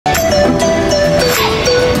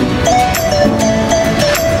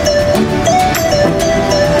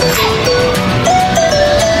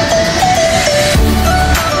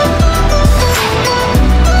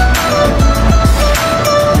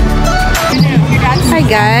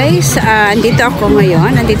guys, andito ako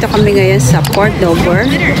ngayon. Andito kami ngayon sa Port Dover.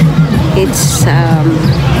 It's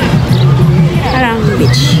parang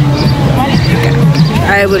beach.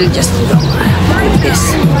 I will just go like this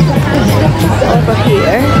over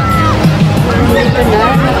here. Dito na.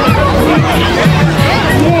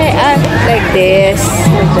 Yeah, like this,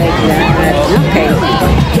 like that. Okay.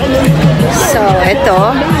 So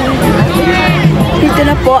ito. Dito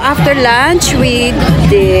na po, after lunch, we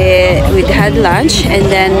had lunch, and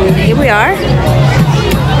then here we are.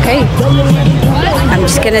 Okay. I'm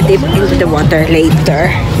just gonna dip into the water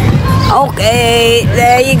later. Okay,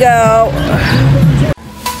 there you go.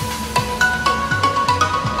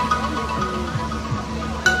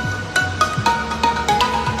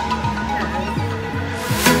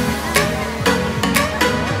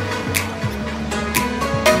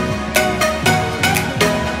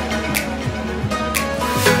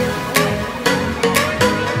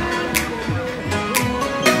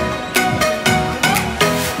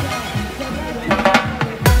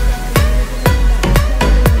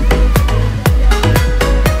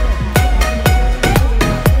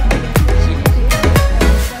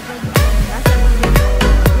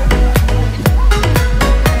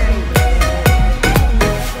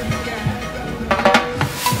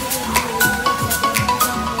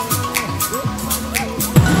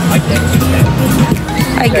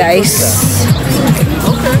 Hi guys,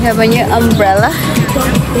 we have a new umbrella,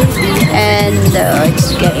 and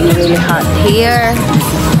it's getting really hot here.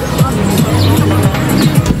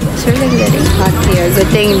 It's really getting hot here.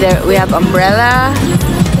 Good thing that we have umbrella.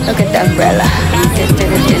 Look at the umbrella.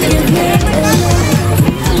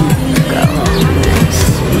 Go.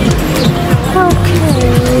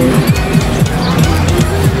 Okay.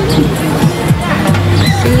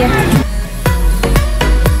 See ya.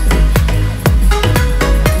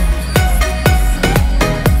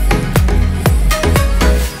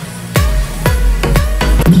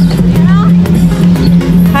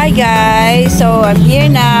 Hi guys, so I'm here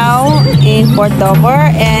now in Port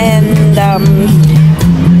Dover, and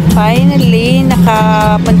finally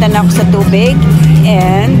nakapunta na ako sa tubig,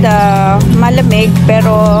 and malamig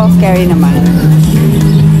pero carry naman.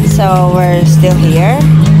 So we're still here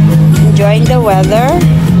enjoying the weather.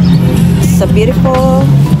 It's a beautiful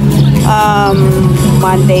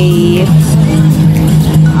Monday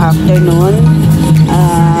afternoon.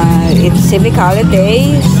 It's civic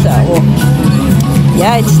holiday, so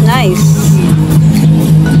yeah, it's nice.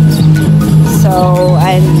 So,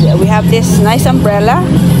 and we have this nice umbrella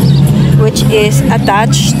which is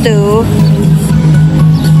attached to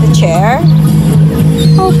the chair.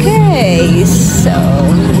 Okay, so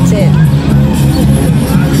that's it.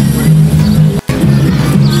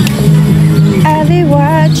 I'll be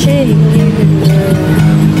watching you.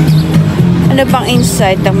 Ano bang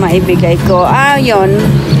insight ang maibigay ko? Yun.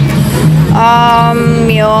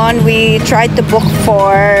 We tried to book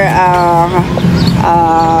for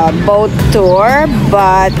boat tour,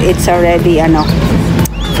 but it's already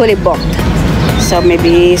fully booked. So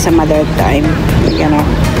maybe some other time we're gonna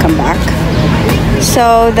come back.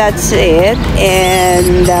 So that's it,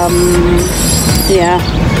 and yeah,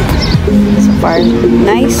 so far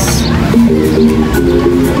nice.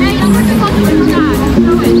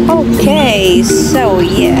 Okay, so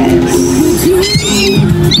yes.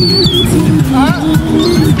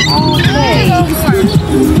 Okay.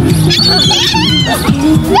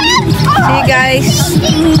 See you guys.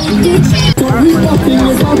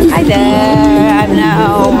 Hi there.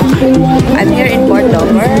 I'm here in Port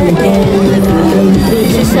Dover, and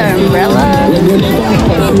this is our umbrella.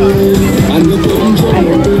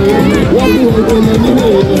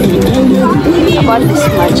 About this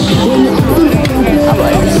much.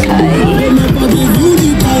 About this high.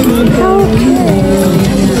 Okay.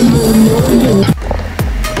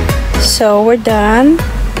 So we're done.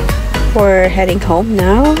 We're heading home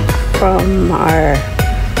now from our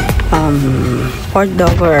Port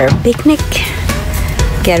Dover picnic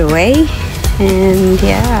getaway, and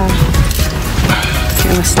yeah,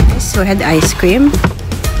 it was nice. We had ice cream,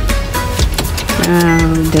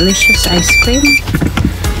 delicious ice cream,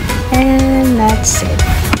 and that's it.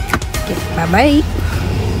 Okay, bye bye.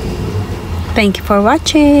 Thank you for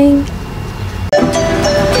watching.